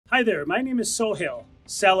Hi there, my name is Sohail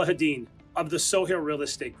Salahadin of the Sohail Real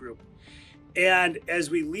Estate Group. And as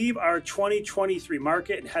we leave our 2023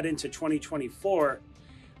 market and head into 2024,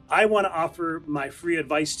 I want to offer my free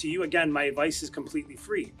advice to you. Again, my advice is completely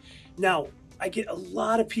free. Now, I get a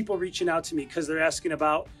lot of people reaching out to me because they're asking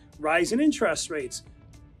about rise in interest rates.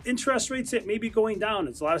 Interest rates that may be going down.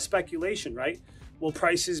 It's a lot of speculation, right? Will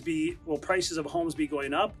prices of homes be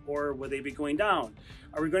going up, or will they be going down?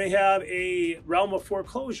 Are we going to have a realm of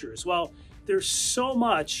foreclosures? Well, there's so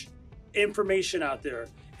much information out there,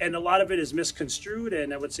 and a lot of it is misconstrued,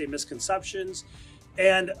 and I would say misconceptions.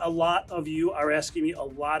 And a lot of you are asking me a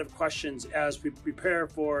lot of questions as we prepare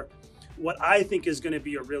for what I think is going to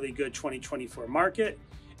be a really good 2024 market,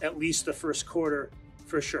 at least the first quarter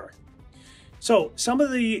for sure. So some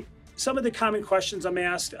of the common questions I'm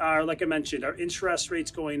asked are, like I mentioned, are interest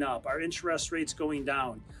rates going up? Are interest rates going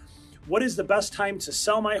down? What is the best time to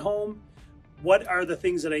sell my home? What are the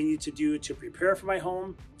things that I need to do to prepare for my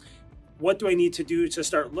home? What do I need to do to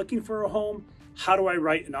start looking for a home? How do I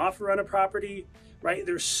write an offer on a property? Right?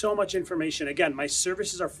 There's so much information. Again, my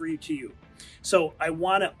services are free to you. So I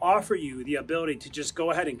want to offer you the ability to just go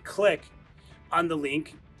ahead and click on the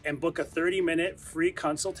link and book a 30-minute free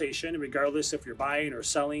consultation, regardless if you're buying or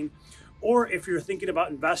selling, or if you're thinking about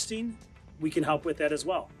investing, we can help with that as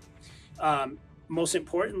well. Most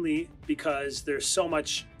importantly, because there's so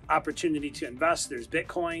much opportunity to invest, there's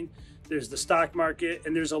Bitcoin, there's the stock market,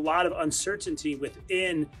 and there's a lot of uncertainty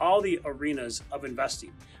within all the arenas of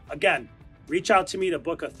investing. Again, reach out to me to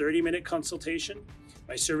book a 30-minute consultation.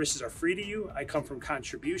 My services are free to you. I come from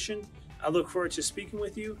contribution. I look forward to speaking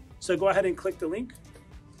with you. So go ahead and click the link.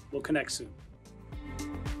 We'll connect soon.